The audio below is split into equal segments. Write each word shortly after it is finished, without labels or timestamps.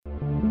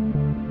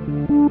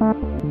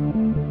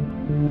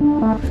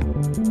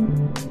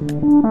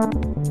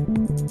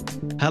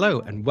Hello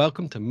and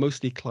welcome to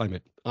Mostly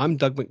Climate. I'm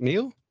Doug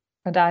McNeil.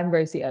 And I'm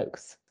Rosie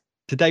Oakes.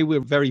 Today we're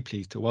very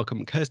pleased to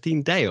welcome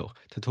Kirstine Dale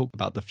to talk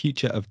about the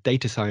future of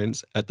data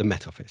science at the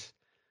Met Office.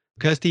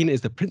 Kirstine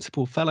is the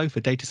Principal Fellow for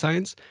Data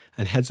Science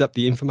and heads up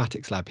the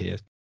Informatics Lab here.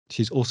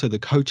 She's also the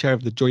co-chair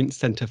of the Joint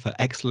Centre for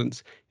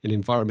Excellence in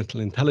Environmental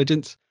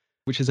Intelligence,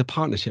 which is a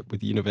partnership with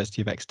the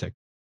University of Exeter.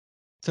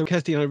 So,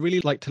 Kirstine, I'd really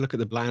like to look at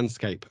the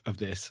landscape of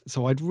this.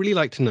 So I'd really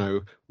like to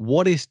know,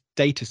 what is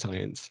data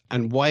science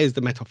and why is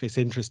the Met Office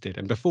interested?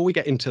 And before we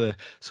get into the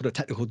sort of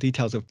technical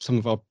details of some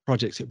of our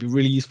projects, it'd be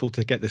really useful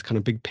to get this kind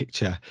of big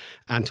picture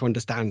and to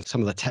understand some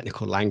of the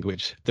technical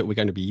language that we're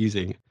going to be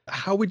using.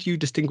 How would you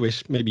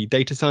distinguish maybe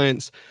data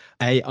science,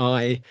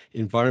 AI,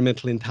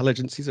 environmental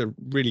intelligence? These are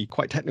really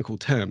quite technical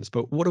terms,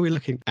 but what are we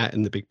looking at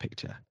in the big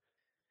picture?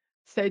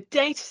 So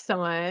data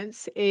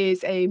science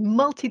is a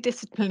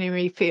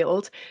multidisciplinary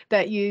field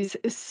that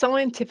uses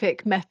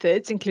scientific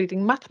methods,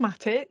 including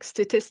mathematics,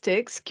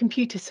 statistics,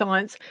 computer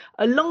science,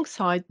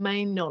 alongside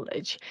main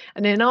knowledge.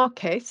 And in our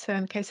case, so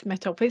in the case of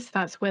Met Office,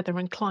 that's weather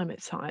and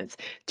climate science,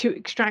 to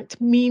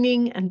extract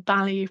meaning and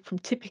value from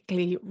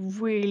typically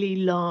really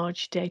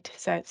large data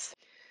sets.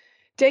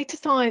 Data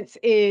science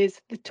is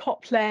the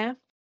top layer.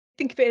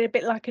 Think of it a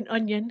bit like an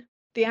onion.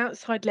 The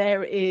outside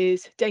layer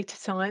is data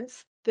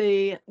science.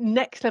 The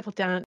next level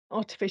down,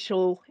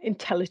 artificial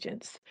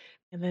intelligence.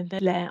 And then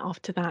the layer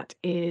after that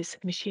is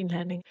machine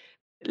learning.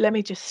 Let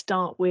me just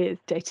start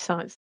with data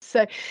science.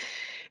 So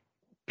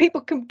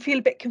people can feel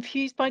a bit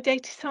confused by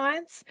data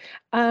science,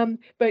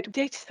 but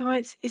data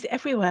science is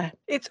everywhere.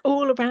 It's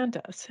all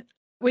around us.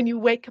 When you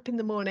wake up in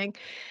the morning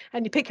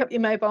and you pick up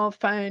your mobile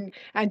phone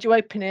and you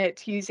open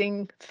it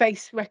using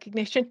face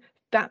recognition,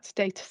 that's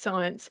data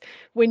science.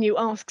 When you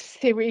ask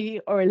Siri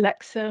or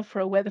Alexa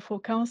for a weather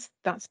forecast,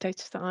 that's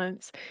data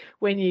science.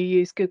 When you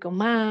use Google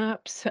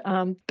Maps,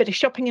 bit of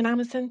shopping in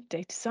Amazon,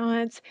 data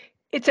science.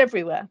 It's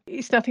everywhere.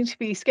 It's nothing to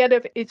be scared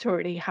of. It's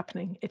already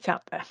happening. It's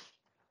out there.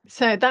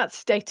 So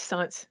that's data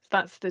science.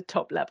 That's the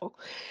top level.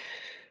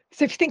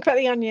 So if you think about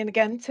the onion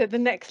again, so the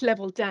next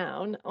level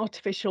down,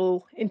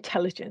 artificial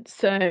intelligence.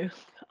 So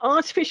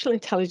artificial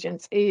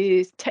intelligence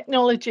is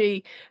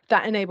technology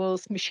that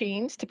enables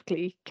machines,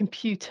 typically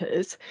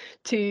computers,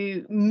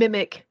 to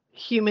mimic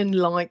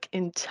human-like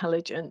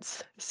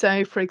intelligence.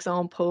 So for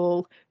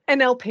example,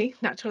 NLP,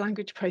 natural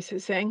language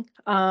processing,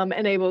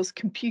 enables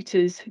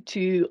computers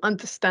to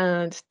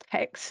understand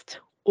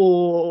text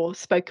or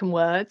spoken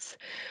words.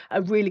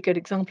 A really good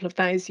example of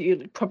that is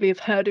you probably have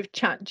heard of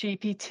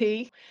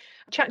ChatGPT.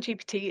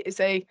 ChatGPT is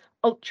a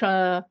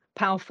ultra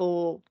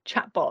powerful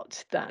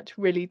chatbot that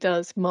really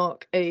does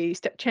mark a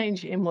step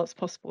change in what's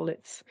possible.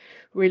 It's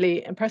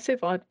really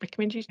impressive. I'd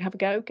recommend you to have a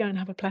go and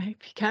have a play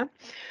if you can.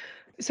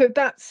 So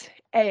that's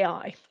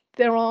AI.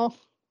 There are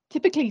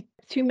typically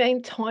two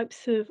main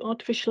types of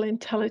artificial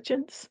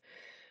intelligence.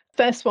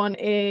 First one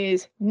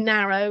is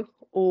narrow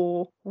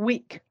or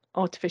weak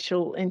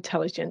artificial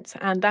intelligence,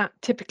 and that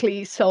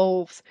typically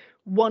solves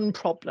one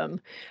problem.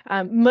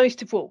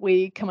 Most of what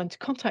we come into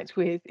contact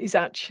with is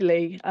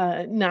actually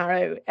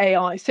narrow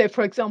AI. So,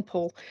 for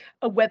example,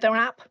 a weather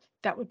app,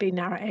 that would be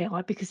narrow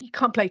AI, because you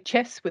can't play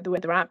chess with the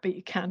weather app, but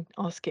you can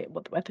ask it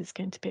what the weather's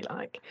going to be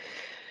like.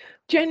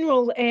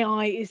 General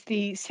AI is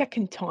the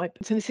second type.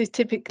 So this is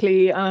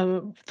typically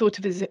thought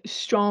of as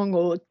strong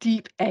or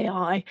deep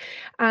AI.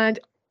 And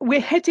we're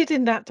headed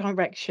in that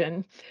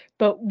direction,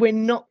 but we're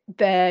not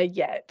there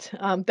yet.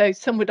 Though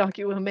some would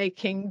argue we're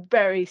making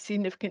very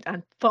significant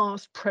and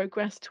fast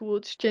progress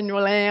towards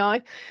general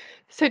AI.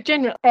 So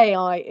general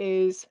AI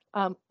is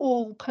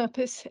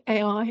all-purpose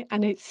AI,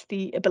 and it's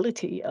the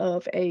ability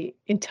of an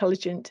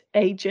intelligent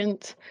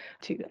agent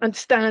to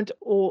understand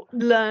or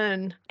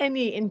learn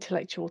any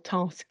intellectual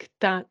task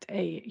that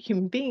a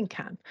human being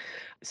can.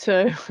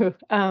 So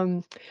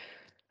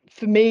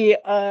for me,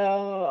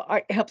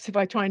 it helps if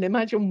I try and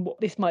imagine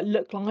what this might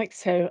look like.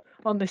 So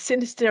on the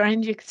sinister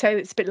end, you could say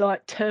it's a bit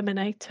like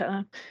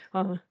Terminator.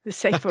 The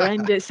safer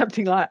end is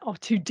something like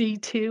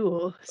R2D2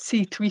 or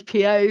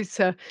C3PO.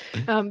 So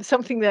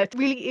something that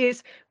really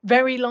is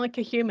very like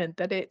a human,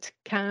 that it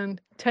can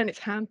turn its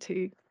hand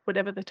to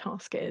whatever the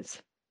task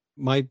is.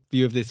 My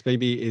view of this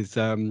maybe is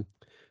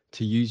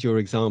to use your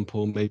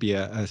example, maybe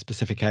a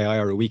specific AI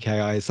or a weak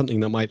AI is something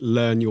that might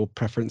learn your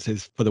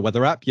preferences for the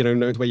weather app,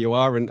 knows where you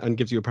are and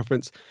gives you a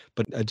preference.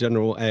 But a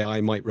general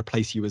AI might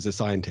replace you as a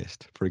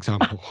scientist, for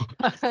example.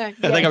 Yes, I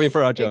think I'm in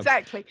for our jobs.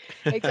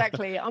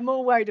 Exactly. I'm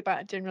more worried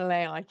about general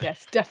AI.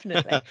 Yes,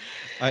 definitely.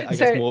 I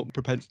guess more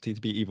propensity to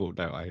be evil.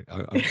 No,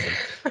 I'm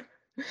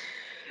kidding.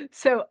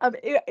 So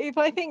if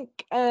I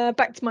think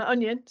back to my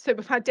onion, so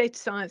we've had data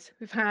science,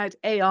 we've had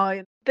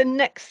AI, The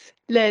next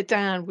layer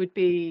down would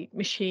be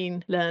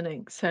machine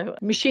learning. So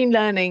machine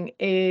learning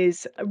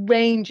is a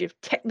range of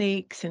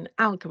techniques and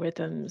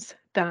algorithms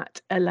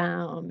that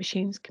allow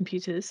machines,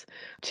 computers,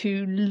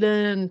 to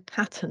learn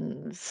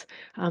patterns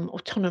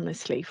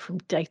autonomously from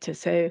data.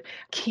 So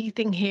key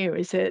thing here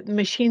is that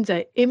machines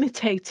are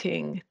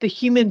imitating the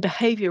human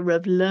behavior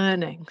of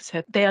learning.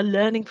 So they are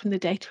learning from the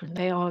data and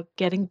they are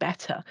getting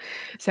better.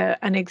 So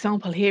an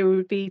example here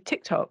would be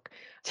TikTok.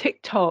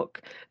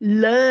 TikTok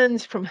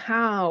learns from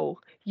how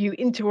you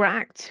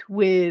interact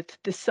with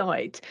the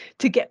site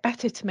to get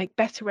better, to make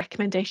better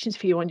recommendations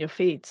for you on your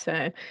feed.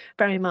 So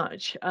very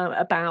much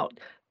about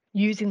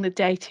using the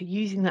data,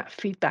 using that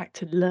feedback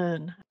to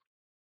learn.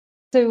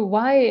 So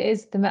why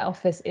is the Met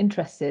Office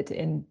interested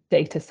in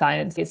data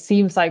science? It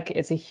seems like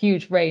it's a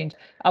huge range.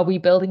 Are we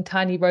building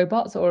tiny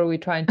robots or are we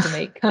trying to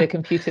make the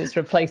computers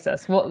replace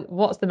us?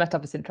 What's the Met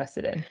Office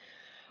interested in?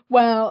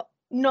 Well,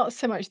 not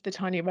so much the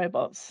tiny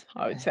robots,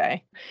 I would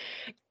say.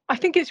 I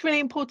think it's really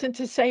important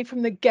to say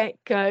from the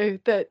get-go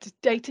that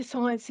data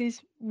science is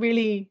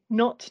really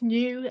not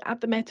new at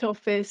the Met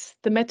Office.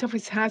 The Met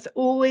Office has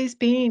always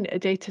been a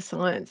data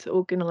science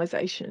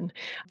organisation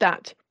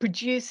that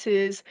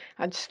produces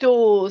and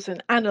stores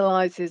and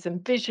analyses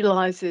and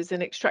visualises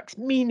and extracts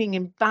meaning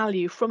and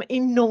value from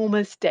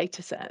enormous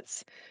data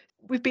sets.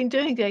 We've been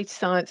doing data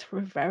science for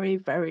a very,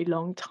 very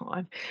long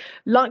time.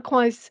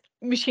 Likewise,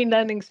 machine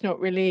learning's not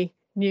really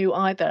new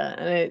either,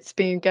 and it's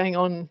been going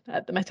on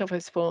at the Met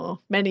Office for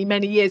many,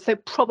 many years, so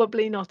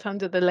probably not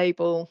under the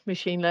label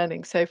machine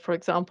learning. So for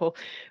example,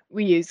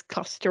 we use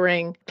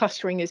clustering.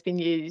 Clustering has been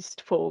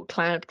used for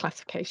cloud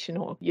classification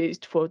or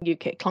used for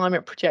UK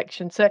climate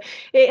projection. So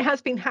it has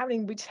been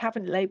happening, we just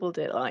haven't labeled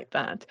it like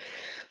that.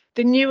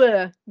 The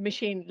newer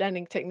machine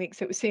learning techniques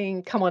that we're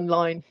seeing come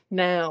online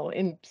now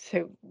in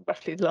so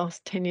roughly the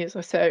last 10 years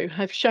or so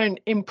have shown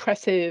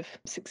impressive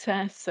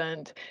success,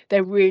 and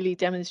they're really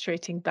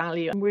demonstrating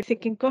value. And we're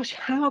thinking, gosh,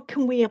 how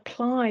can we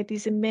apply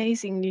these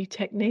amazing new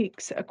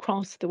techniques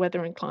across the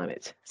weather and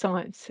climate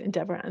science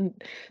endeavour?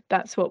 And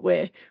that's what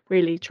we're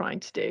really trying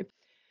to do.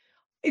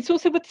 It's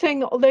also worth saying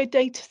that although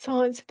data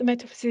science at the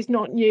Met Office is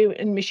not new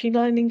and machine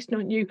learning is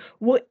not new,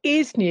 what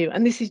is new,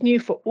 and this is new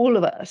for all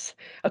of us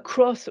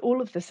across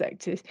all of the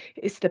sectors,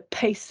 is the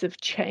pace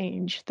of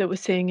change that we're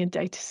seeing in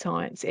data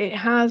science. It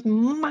has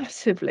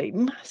massively,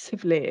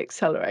 massively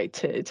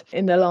accelerated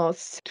in the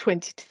last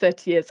 20 to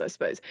 30 years, I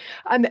suppose.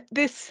 And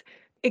this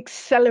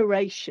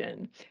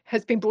acceleration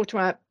has been brought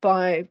about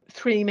by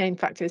three main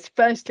factors.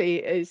 Firstly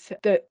is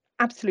the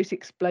absolute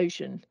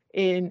explosion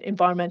in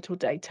environmental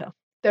data.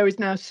 There is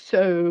now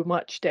so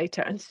much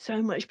data and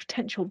so much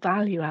potential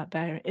value out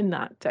there in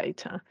that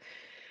data.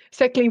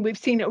 Secondly, we've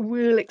seen a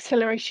real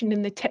acceleration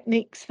in the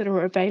techniques that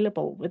are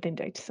available within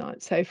data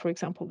science. So, for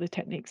example, the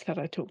techniques that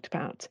I talked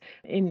about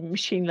in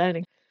machine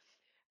learning.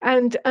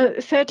 And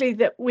thirdly,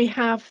 that we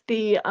have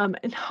the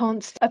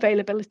enhanced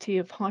availability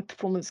of high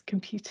performance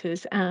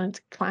computers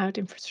and cloud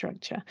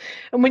infrastructure.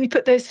 And when you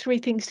put those three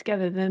things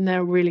together, then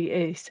there really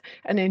is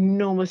an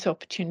enormous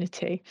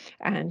opportunity.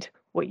 And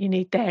what you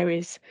need there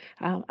is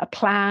a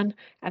plan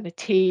and a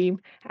team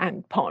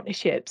and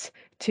partnerships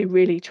to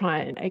really try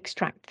and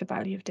extract the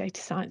value of data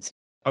science.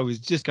 I was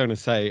just going to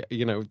say,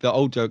 the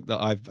old joke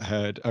that I've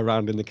heard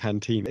around in the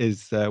canteen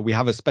is we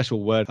have a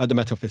special word at the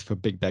Met Office for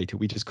big data.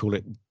 We just call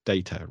it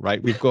data,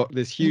 right? We've got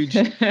this huge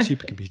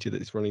supercomputer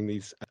that is running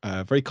these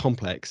very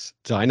complex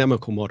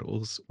dynamical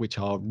models, which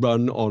are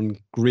run on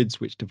grids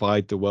which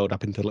divide the world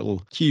up into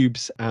little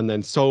cubes and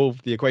then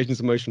solve the equations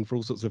of motion for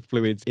all sorts of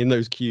fluids in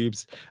those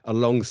cubes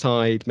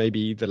alongside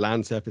maybe the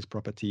land surface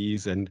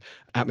properties and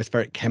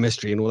atmospheric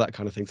chemistry and all that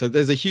kind of thing. So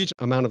there's a huge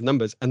amount of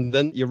numbers. And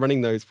then you're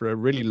running those for a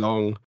really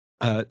long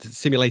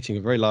simulating a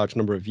very large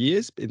number of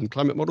years in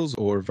climate models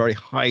or very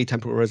high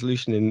temporal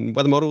resolution in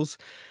weather models.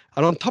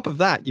 And on top of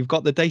that, you've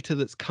got the data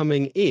that's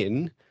coming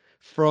in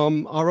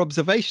from our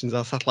observations,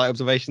 our satellite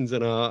observations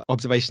and our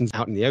observations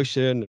out in the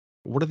ocean.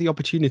 What are the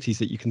opportunities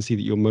that you can see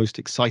that you're most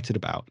excited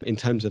about in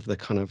terms of the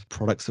kind of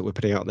products that we're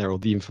putting out there or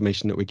the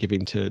information that we're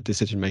giving to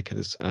decision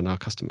makers and our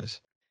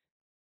customers?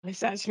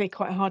 It's actually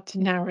quite hard to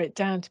narrow it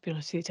down, to be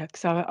honest with you,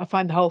 because I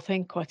find the whole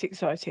thing quite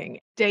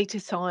exciting. Data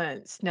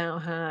science now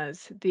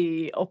has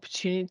the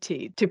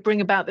opportunity to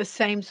bring about the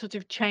same sort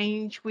of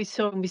change we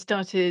saw when we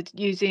started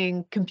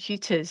using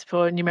computers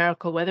for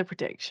numerical weather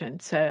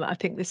prediction. So I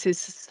think this is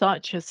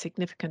such a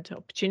significant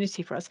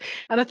opportunity for us.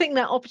 And I think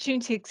that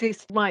opportunity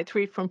exists right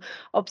through from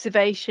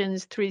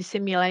observations, through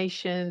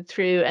simulation,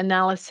 through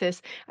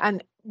analysis,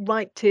 and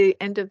right to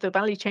end of the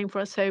value chain for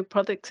us, so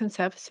products and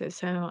services.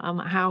 So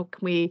how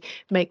can we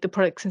make the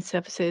products and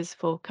services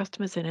for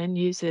customers and end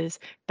users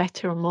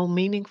better and more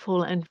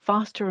meaningful and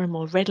faster and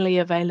more readily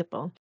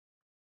available?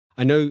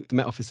 I know the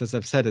Met Office, as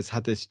I've said, has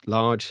had this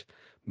large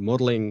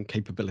modeling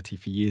capability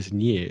for years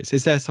and years.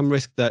 Is there some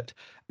risk that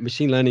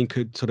machine learning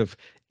could sort of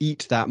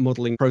eat that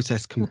modeling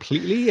process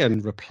completely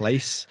and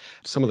replace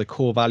some of the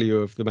core value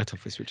of the Met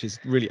Office, which is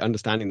really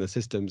understanding the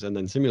systems and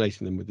then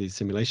simulating them with these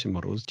simulation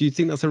models? Do you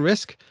think that's a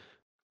risk?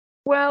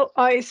 Well,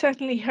 I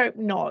certainly hope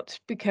not,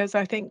 because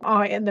I think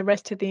I and the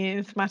rest of the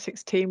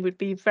informatics team would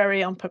be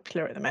very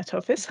unpopular at the Met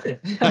Office.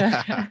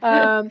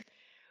 um,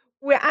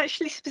 we're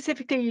actually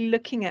specifically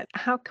looking at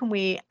how can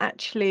we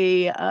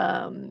actually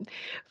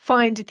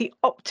find the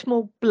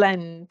optimal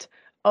blend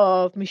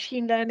of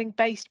machine learning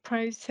based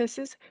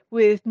processes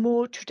with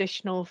more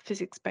traditional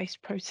physics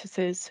based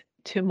processes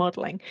to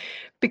modeling,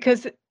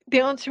 because the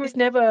answer is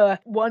never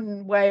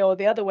one way or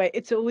the other way,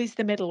 it's always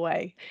the middle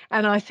way.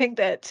 And I think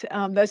that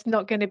there's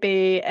not going to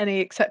be any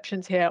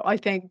exceptions here. I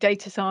think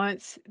data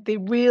science, the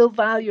real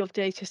value of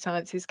data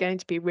science is going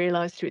to be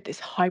realized through this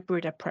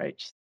hybrid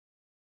approach.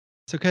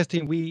 So,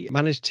 Kirsty, we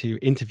managed to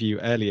interview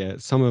earlier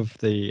some of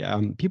the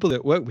people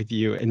that work with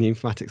you in the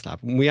informatics lab.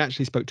 And we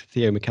actually spoke to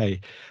Theo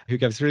McKay, who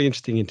gave us a really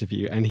interesting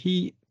interview. And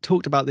he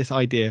talked about this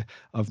idea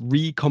of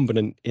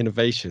recombinant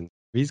innovation.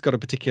 He's got a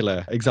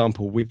particular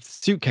example with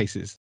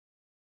suitcases.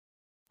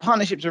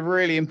 Partnerships are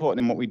really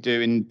important in what we do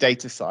in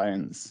data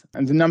science.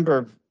 And there's a number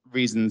of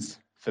reasons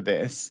for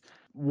this.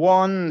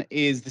 One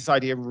is this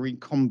idea of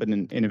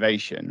recombinant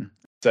innovation.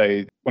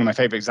 So one of my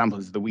favorite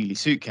examples is the wheelie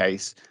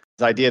suitcase.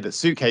 The idea that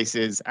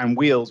suitcases and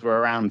wheels were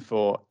around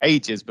for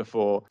ages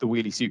before the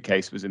wheelie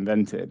suitcase was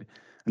invented.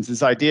 And so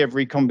this idea of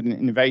recombinant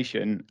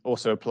innovation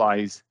also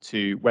applies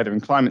to weather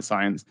and climate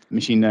science,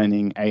 machine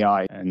learning,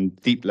 AI, and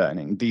deep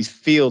learning. These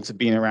fields have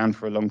been around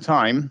for a long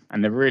time,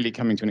 and they're really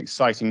coming to an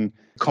exciting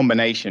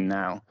combination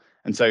now.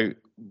 And so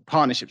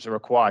partnerships are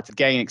required to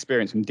gain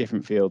experience from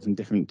different fields and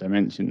different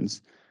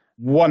dimensions.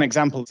 One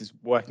example is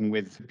working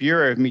with the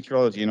Bureau of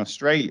Meteorology in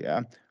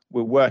Australia.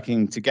 We're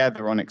working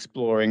together on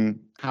exploring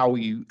how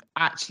you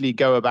actually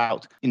go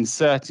about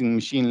inserting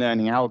machine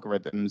learning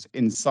algorithms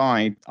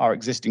inside our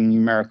existing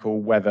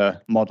numerical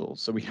weather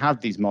models. So we have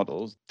these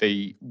models,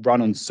 they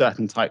run on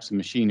certain types of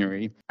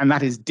machinery, and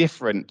that is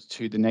different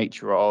to the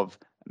nature of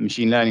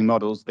machine learning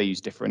models. They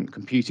use different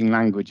computing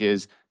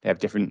languages, they have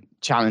different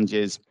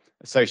challenges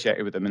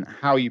associated with them, and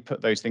how you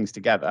put those things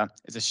together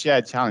is a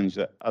shared challenge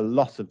that a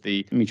lot of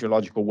the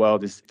meteorological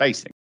world is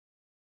facing.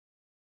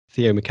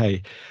 Theo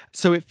McKay.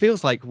 So it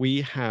feels like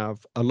we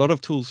have a lot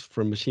of tools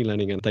from machine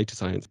learning and data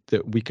science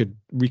that we could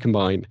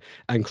recombine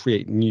and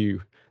create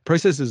new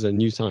processes and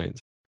new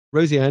science.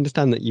 Rosie, I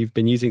understand that you've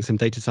been using some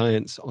data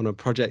science on a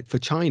project for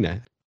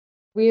China.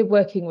 We're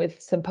working with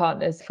some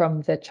partners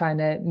from the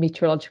China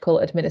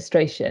Meteorological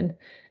Administration,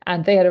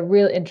 and they had a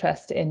real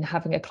interest in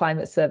having a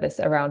climate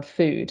service around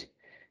food.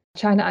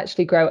 China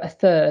actually grow a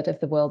third of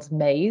the world's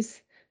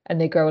maize,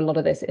 and they grow a lot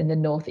of this in the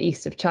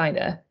northeast of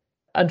China.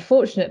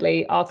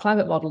 Unfortunately, our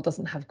climate model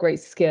doesn't have great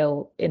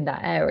skill in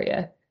that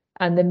area,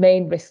 and the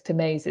main risk to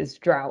maize is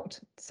drought.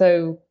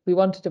 So we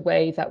wanted a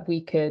way that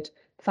we could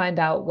find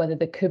out whether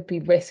there could be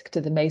risk to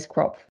the maize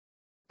crop.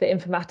 The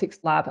informatics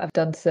lab have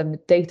done some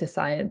data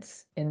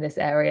science in this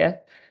area,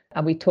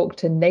 and we talked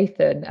to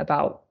Nathan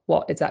about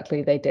what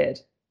exactly they did.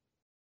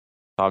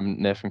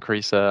 I'm Nathan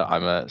Creaser.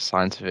 I'm a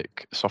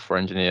scientific software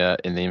engineer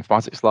in the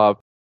informatics lab.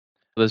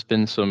 There's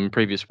been some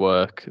previous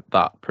work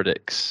that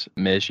predicts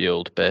maize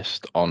yield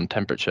based on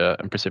temperature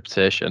and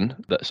precipitation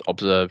that's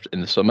observed in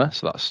the summer,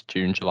 so that's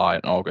June, July,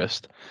 and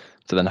August,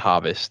 to then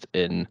harvest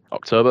in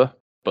October.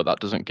 But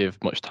that doesn't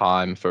give much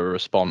time for a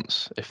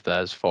response if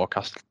there's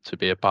forecast to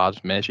be a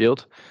bad maize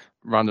yield.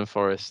 Random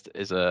Forest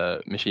is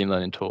a machine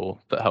learning tool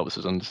that helps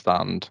us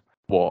understand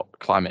what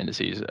climate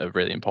indices are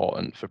really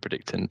important for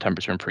predicting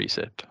temperature and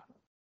precip.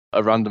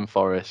 A random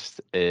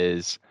forest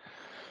is,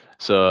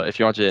 so if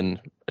you imagine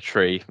a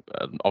tree,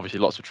 obviously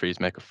lots of trees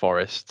make a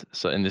forest.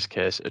 So in this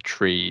case, a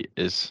tree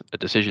is a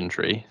decision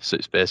tree. So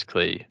it's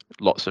basically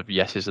lots of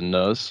yeses and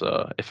nos.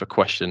 So if a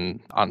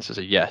question answers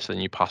a yes, then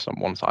you pass on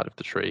one side of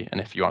the tree.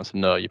 And if you answer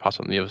no, you pass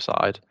on the other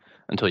side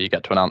until you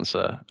get to an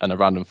answer. And a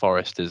random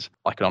forest is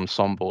like an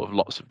ensemble of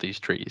lots of these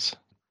trees.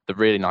 The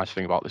really nice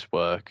thing about this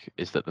work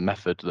is that the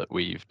method that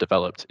we've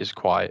developed is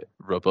quite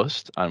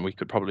robust, and we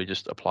could probably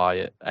just apply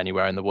it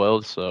anywhere in the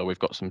world. So we've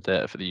got some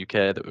data for the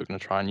UK that we're going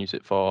to try and use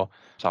it for,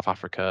 South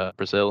Africa,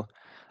 Brazil.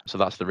 So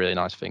that's the really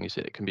nice thing, is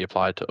it can be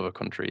applied to other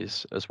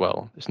countries as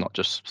well. It's not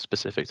just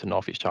specific to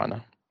Northeast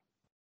China.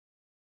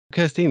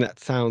 Kirsty, that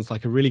sounds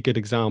like a really good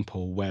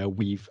example where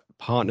we've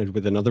partnered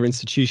with another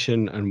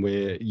institution and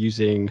we're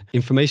using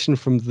information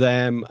from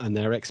them and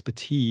their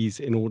expertise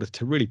in order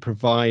to really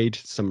provide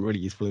some really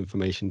useful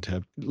information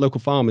to local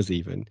farmers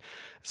even.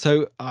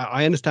 So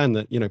I understand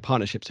that,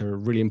 partnerships are a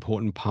really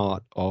important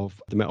part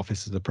of the Met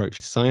Office's approach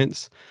to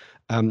science.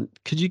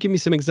 Could you give me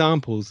some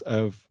examples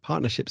of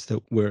partnerships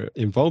that we're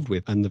involved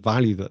with and the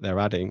value that they're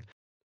adding?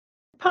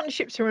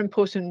 Partnerships are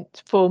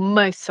important for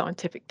most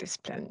scientific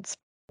disciplines.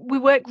 We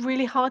work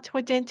really hard to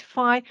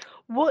identify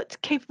what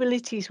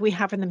capabilities we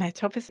have in the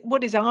Met Office,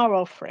 what is our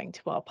offering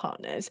to our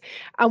partners,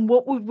 and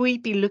what would we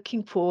be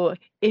looking for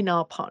in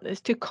our partners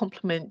to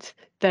complement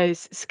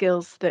those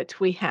skills that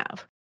we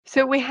have.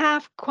 So we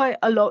have quite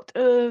a lot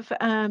of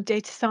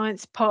data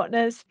science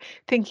partners. I'm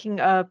thinking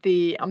of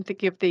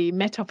the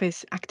Met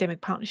Office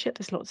Academic Partnership.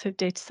 There's lots of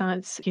data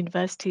science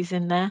universities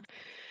in there.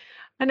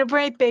 And a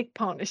very big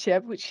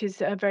partnership, which is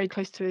very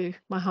close to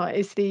my heart,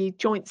 is the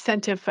Joint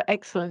Centre for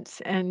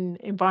Excellence in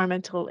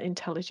Environmental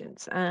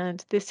Intelligence.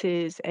 And this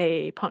is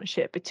a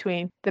partnership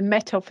between the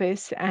Met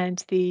Office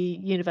and the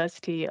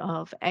University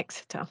of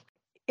Exeter.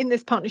 In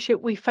this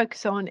partnership, we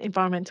focus on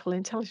environmental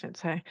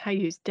intelligence, so how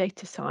you use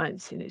data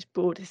science in its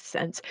broadest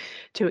sense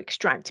to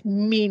extract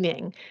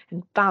meaning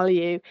and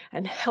value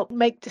and help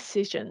make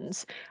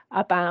decisions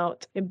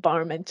about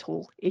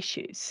environmental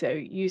issues. So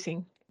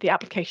using the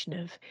application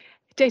of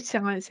data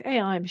science,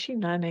 AI,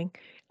 machine learning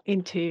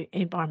into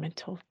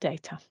environmental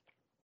data.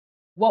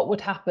 What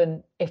would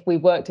happen if we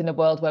worked in a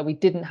world where we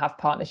didn't have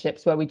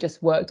partnerships, where we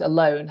just worked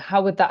alone?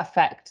 How would that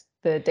affect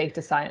the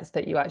data science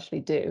that you actually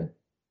do?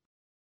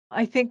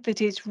 I think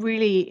that it's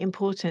really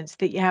important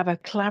that you have a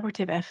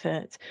collaborative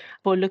effort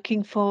for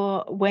looking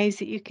for ways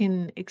that you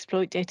can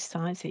exploit data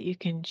science, that you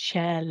can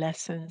share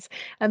lessons.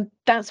 And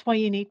that's why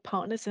you need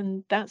partners,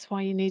 and that's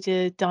why you need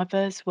a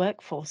diverse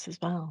workforce as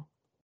well.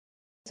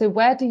 So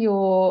where do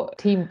your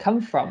team come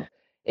from?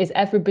 Is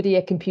everybody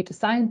a computer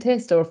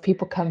scientist, or have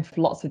people come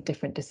from lots of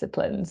different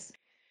disciplines?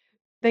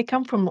 They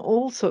come from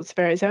all sorts of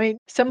areas. I mean,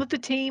 some of the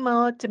team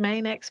are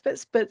domain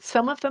experts, but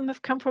some of them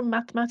have come from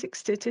mathematics,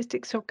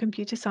 statistics, or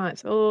computer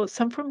science, or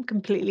some from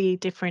completely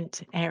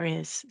different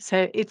areas.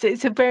 So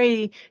it's a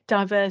very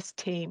diverse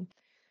team.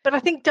 But I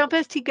think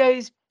diversity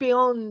goes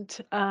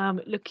beyond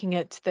looking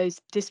at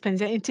those disciplines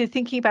into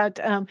thinking about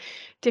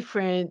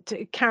different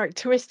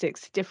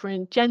characteristics,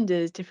 different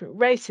genders, different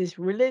races,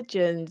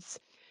 religions.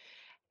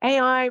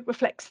 AI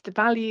reflects the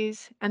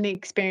values and the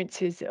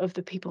experiences of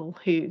the people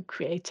who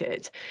create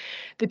it,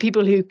 the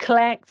people who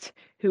collect,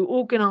 who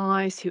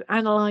organize, who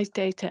analyze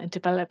data and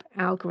develop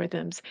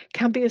algorithms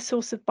can be a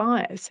source of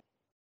bias.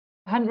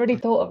 I hadn't really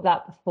thought of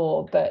that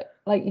before, but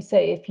like you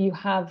say, if you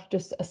have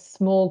just a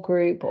small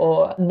group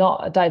or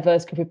not a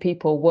diverse group of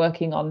people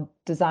working on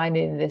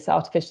designing this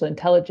artificial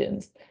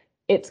intelligence,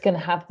 it's going to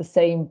have the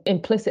same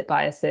implicit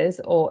biases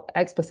or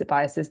explicit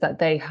biases that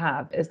they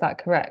have. Is that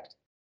correct?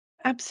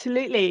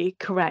 Absolutely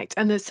correct.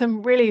 And there's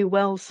some really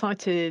well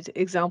cited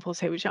examples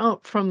here, which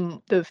aren't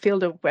from the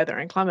field of weather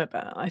and climate,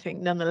 but I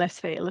think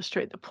nonetheless they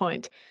illustrate the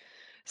point.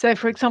 So,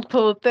 for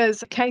example,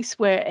 there's a case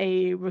where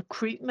a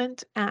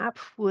recruitment app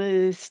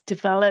was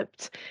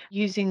developed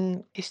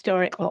using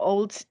historic or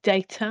old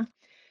data.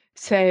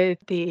 So,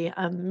 the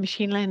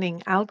machine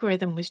learning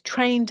algorithm was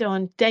trained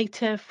on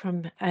data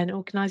from an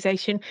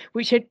organization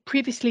which had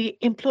previously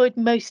employed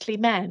mostly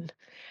men.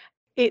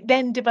 It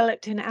then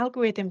developed an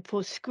algorithm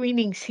for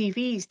screening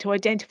CVs to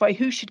identify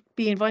who should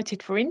be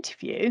invited for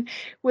interview,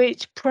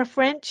 which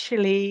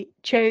preferentially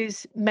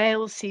chose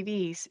male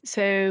CVs.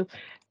 So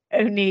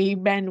only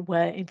men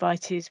were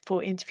invited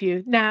for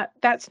interview. Now,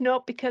 that's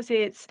not because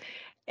it's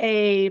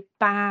a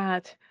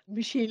bad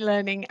machine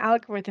learning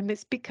algorithm,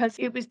 it's because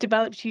it was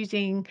developed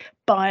using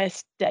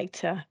biased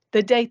data.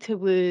 The data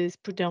was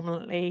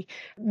predominantly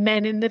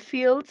men in the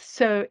field,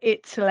 so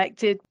it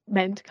selected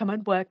men to come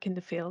and work in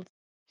the field.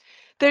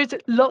 There's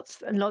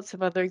lots and lots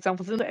of other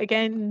examples, and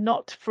again,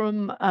 not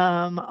from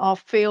our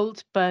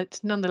field, but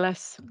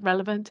nonetheless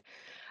relevant,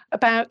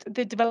 about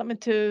the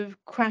development of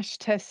crash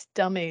test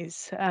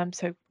dummies.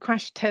 So,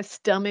 crash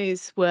test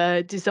dummies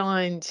were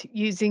designed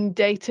using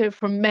data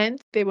from men.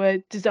 They were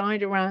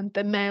designed around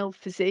the male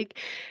physique,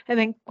 and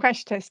then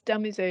crash test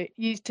dummies are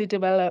used to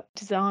develop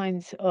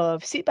designs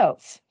of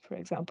seatbelts, for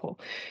example.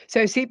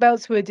 So,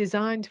 seatbelts were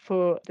designed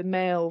for the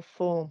male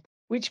form,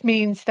 which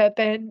means that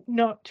they're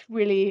not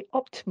really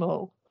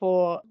optimal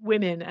for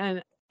women.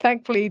 And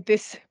thankfully,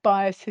 this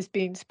bias has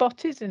been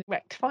spotted and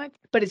rectified,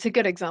 but it's a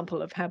good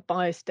example of how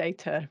biased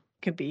data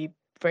can be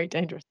very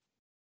dangerous.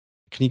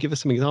 Can you give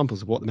us some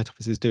examples of what the Met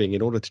Office is doing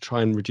in order to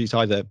try and reduce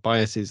either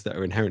biases that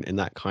are inherent in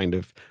that kind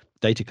of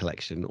data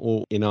collection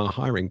or in our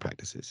hiring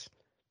practices?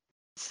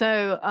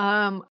 So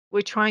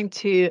we're trying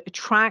to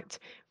attract,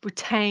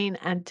 retain,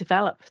 and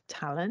develop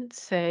talent.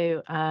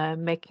 So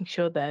making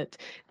sure that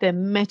the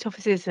Met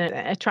Office is an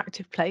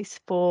attractive place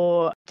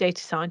for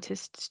data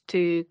scientists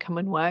to come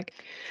and work.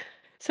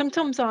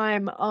 Sometimes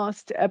I'm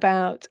asked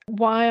about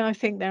why I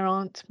think there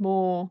aren't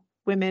more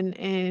women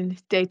in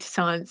data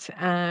science,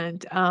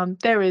 and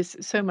there is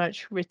so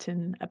much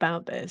written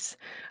about this.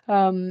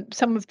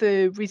 Some of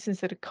the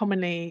reasons that are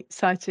commonly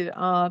cited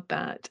are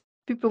that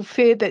people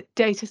fear that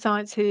data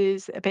science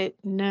is a bit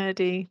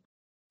nerdy,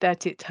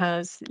 that it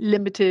has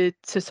limited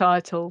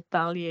societal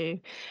value,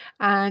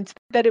 and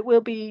that it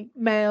will be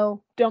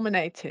male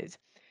dominated.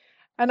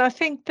 And I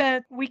think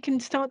that we can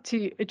start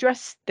to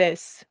address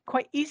this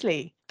quite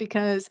easily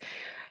because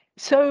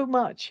so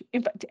much,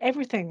 in fact,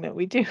 everything that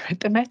we do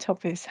at the Met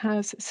Office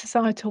has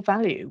societal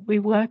value. We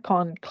work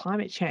on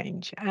climate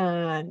change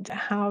and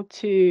how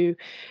to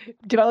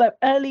develop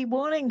early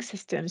warning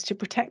systems to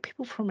protect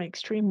people from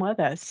extreme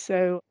weather.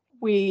 So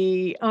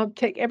we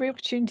take every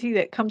opportunity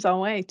that comes our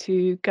way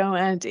to go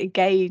and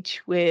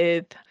engage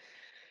with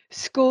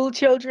school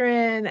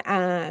children,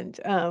 and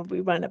we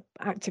run an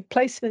active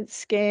placement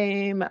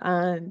scheme,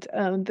 and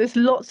there's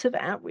lots of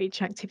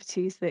outreach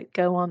activities that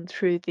go on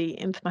through the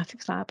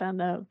Informatics Lab and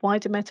the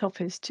wider Met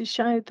Office to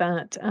show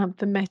that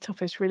the Met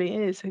Office really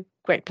is a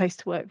great place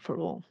to work for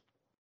all.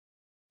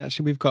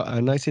 Actually, we've got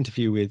a nice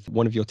interview with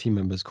one of your team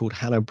members called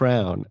Hannah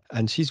Brown,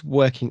 and she's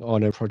working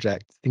on a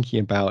project thinking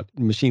about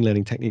machine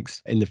learning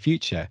techniques in the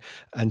future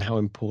and how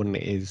important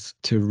it is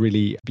to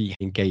really be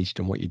engaged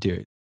in what you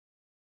do.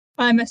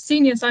 I'm a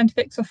senior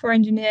scientific software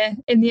engineer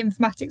in the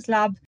Informatics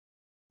Lab.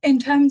 In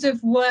terms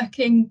of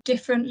working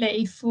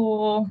differently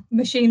for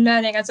machine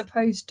learning as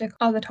opposed to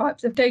other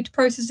types of data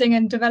processing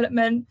and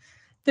development,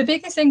 the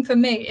biggest thing for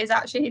me is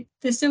actually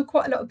there's still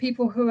quite a lot of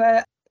people who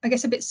are, I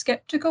guess, a bit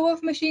skeptical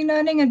of machine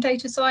learning and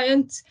data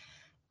science.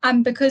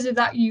 And because of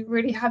that, you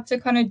really have to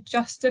kind of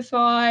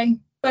justify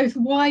both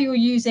why you're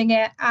using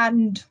it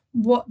and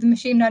what the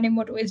machine learning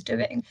model is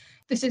doing.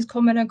 This is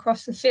common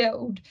across the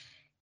field.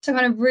 So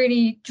kind of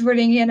really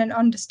drilling in and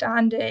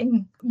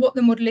understanding what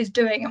the model is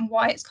doing and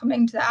why it's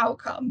coming to the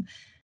outcome.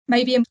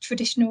 Maybe in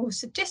traditional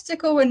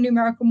statistical and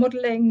numerical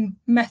modeling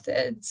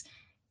methods,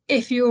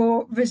 if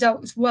your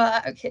results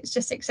work, it's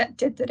just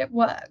accepted that it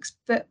works.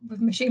 But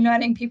with machine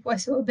learning, people are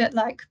still a bit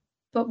like,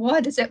 but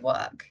why does it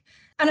work?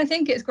 And I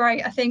think it's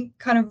great. I think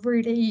kind of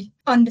really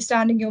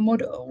understanding your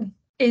model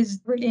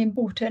is a really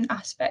important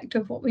aspect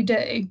of what we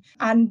do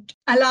and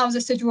allows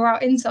us to draw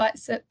out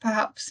insights that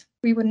perhaps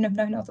we wouldn't have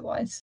known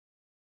otherwise.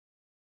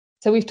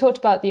 So we've talked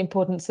about the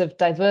importance of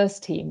diverse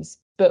teams,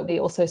 but we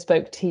also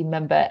spoke to team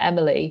member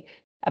Emily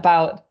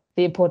about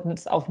the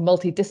importance of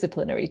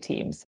multidisciplinary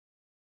teams.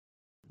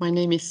 My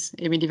name is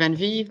Emily Van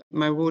Vieve.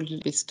 My role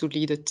is to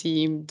lead a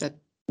team that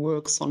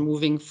works on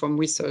moving from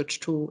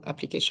research to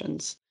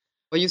applications.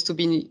 I used to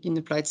be in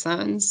applied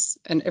science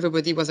and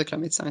everybody was a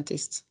climate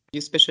scientist. You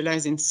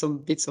specialize in some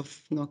bits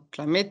of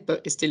climate,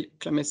 but it's still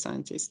climate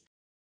scientist.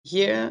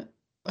 Here,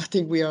 I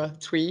think we are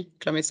 3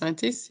 climate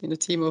scientists in a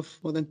team of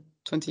more than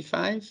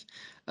 25.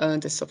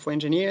 The software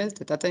engineers,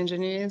 the data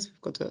engineers,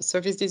 we've got a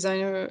service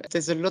designer.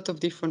 There's a lot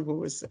of different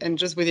roles. And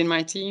just within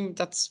my team,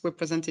 that's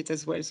represented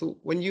as well. So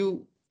when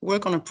you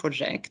work on a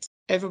project,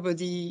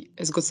 everybody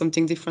has got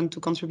something different to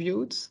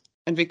contribute.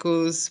 And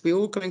because we're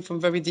all coming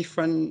from very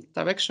different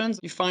directions,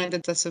 you find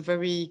that that's a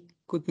very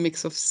good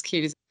mix of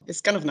skills.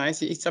 It's kind of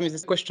nice. Each time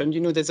there's a question,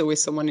 there's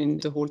always someone in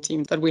the whole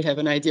team that will have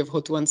an idea of how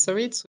to answer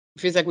it. So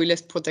it feels like we're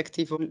less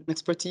protective of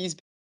expertise.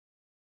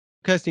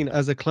 Kirstine,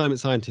 as a climate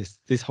scientist,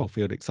 this whole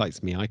field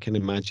excites me. I can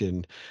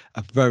imagine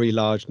a very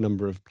large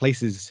number of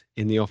places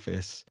in the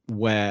office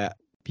where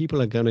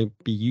people are going to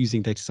be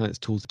using data science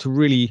tools to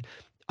really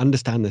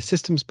understand the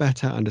systems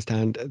better,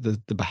 understand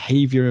the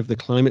behavior of the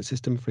climate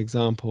system, for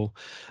example.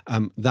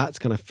 That's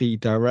going to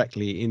feed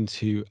directly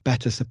into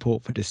better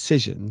support for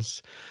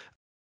decisions.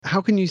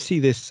 How can you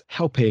see this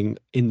helping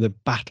in the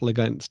battle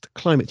against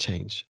climate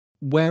change?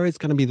 Where is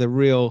going to be the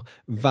real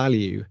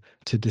value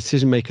to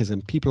decision makers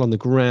and people on the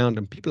ground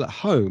and people at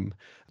home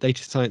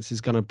data science is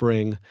going to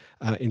bring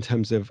in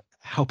terms of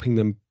helping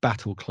them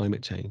battle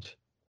climate change?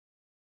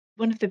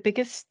 One of the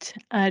biggest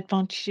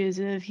advantages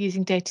of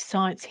using data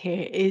science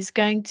here is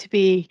going to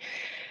be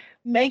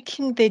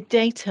making the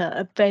data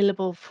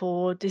available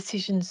for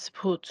decision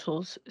support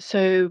tools.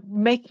 So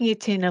making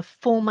it in a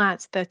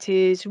format that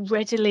is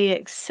readily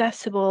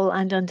accessible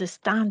and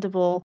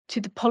understandable to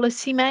the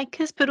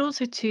policymakers, but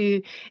also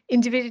to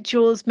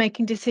individuals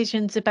making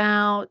decisions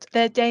about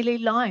their daily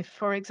life.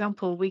 For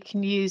example, we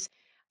can use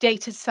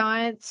data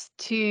science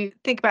to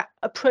think about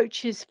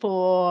approaches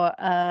for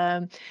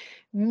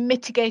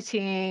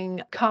mitigating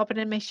carbon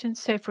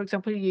emissions. So, for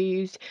example, you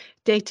use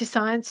data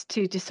science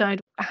to decide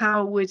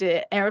how would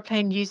an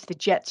aeroplane use the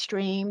jet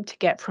stream to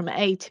get from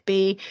A to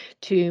B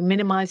to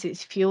minimize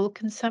its fuel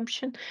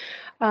consumption.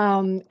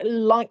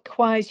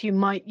 Likewise, you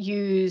might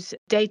use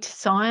data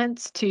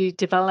science to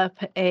develop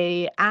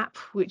a app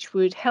which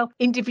would help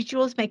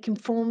individuals make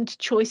informed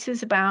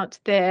choices about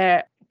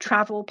their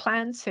travel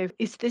plans. So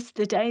is this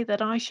the day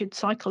that I should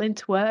cycle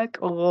into work,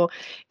 or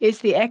is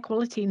the air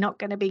quality not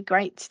going to be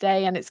great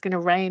today and it's going to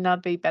rain?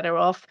 I'd be better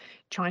off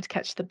trying to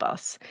catch the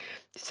bus.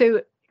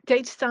 So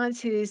data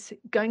science is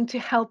going to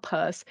help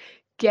us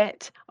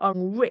get our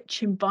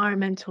rich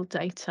environmental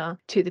data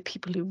to the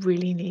people who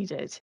really need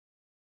it.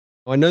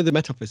 I know the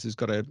Met Office has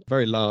got a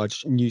very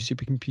large new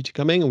supercomputer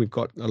coming and we've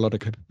got a lot of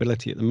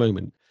capability at the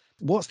moment.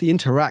 What's the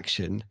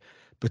interaction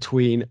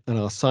between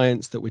our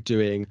science that we're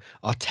doing,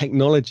 our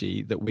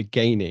technology that we're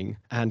gaining,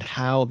 and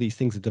how these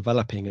things are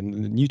developing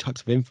and the new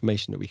types of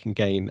information that we can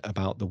gain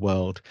about the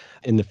world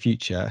in the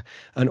future?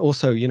 And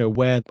also,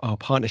 where our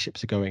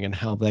partnerships are going and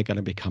how they're going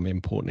to become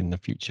important in the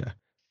future.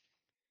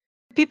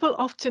 People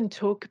often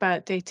talk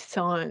about data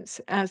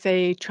science as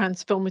a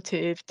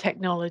transformative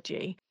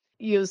technology.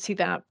 You'll see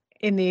that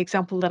in the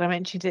example that I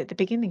mentioned at the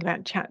beginning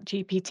about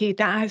ChatGPT.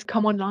 That has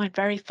come online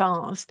very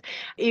fast.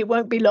 It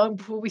won't be long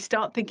before we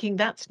start thinking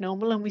that's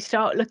normal and we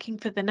start looking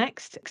for the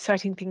next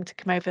exciting thing to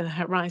come over the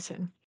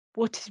horizon.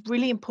 What is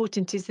really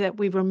important is that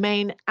we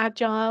remain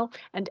agile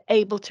and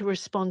able to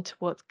respond to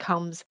what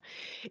comes.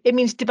 It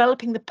means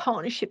developing the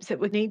partnerships that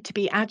would need to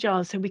be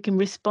agile so we can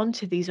respond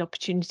to these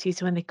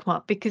opportunities when they come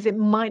up, because it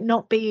might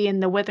not be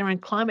in the weather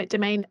and climate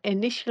domain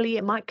initially,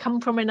 it might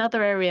come from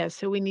another area.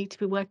 So we need to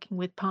be working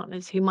with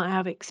partners who might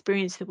have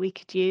experience that we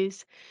could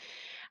use.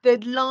 The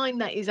line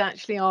that is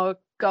actually our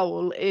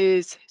goal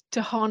is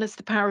to harness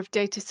the power of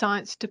data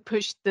science to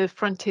push the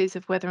frontiers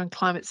of weather and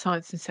climate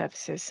science and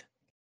services.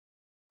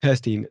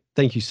 Kerstin,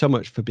 thank you so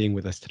much for being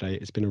with us today.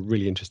 It's been a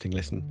really interesting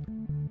listen.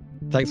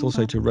 Thanks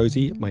also to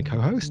Rosie, my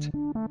co-host.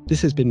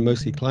 This has been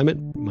Mostly Climate.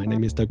 My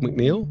name is Doug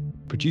McNeil.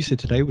 Producer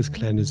today was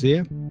Claire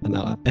Nazir, and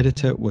our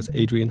editor was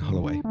Adrian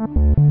Holloway.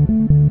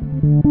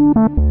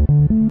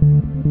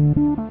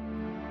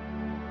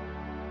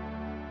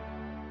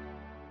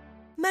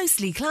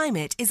 Mostly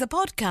Climate is a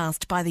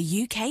podcast by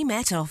the UK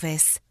Met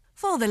Office.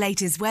 For the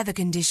latest weather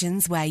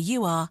conditions where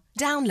you are,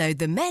 download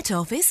the Met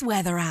Office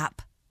weather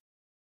app.